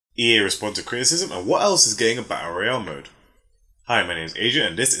EA respond to criticism, and what else is getting a Battle Royale mode? Hi, my name is Adrian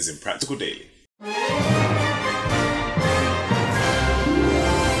and this is Impractical Daily.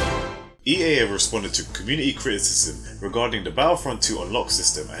 EA have responded to community criticism regarding the Battlefront 2 unlock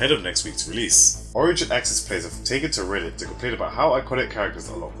system ahead of next week's release. Origin Access players have taken to Reddit to complain about how iconic characters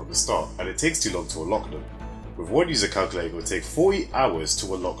unlock from the start, and it takes too long to unlock them. With one user calculating it will take 40 hours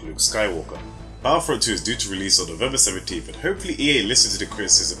to unlock Luke Skywalker. Battlefront 2 is due to release on November 17th, and hopefully EA listen to the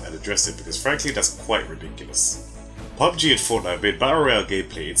criticism and address it, because frankly that's quite ridiculous. PUBG and Fortnite made Battle Royale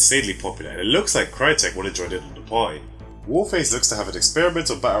gameplay insanely popular, and it looks like Crytek want to join in on the party. Warface looks to have an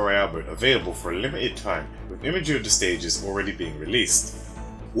experimental Battle Royale mode available for a limited time, with imagery of the stages already being released.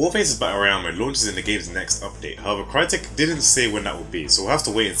 Warface's Battle Royale mode launches in the game's next update, however Crytek didn't say when that would be, so we'll have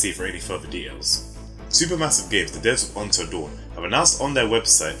to wait and see for any further details. Supermassive Games, the devs of Until Dawn, have announced on their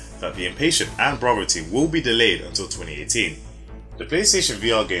website that the Impatient and Bravo team will be delayed until 2018. The PlayStation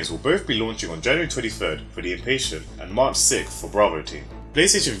VR games will both be launching on January 23rd for the Impatient and March 6th for Bravo team.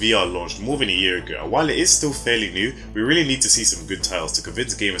 PlayStation VR launched more than a year ago, and while it is still fairly new, we really need to see some good titles to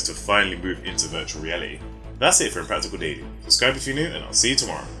convince gamers to finally move into virtual reality. That's it for Impractical Daily. Subscribe if you're new, and I'll see you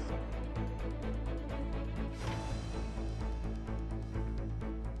tomorrow.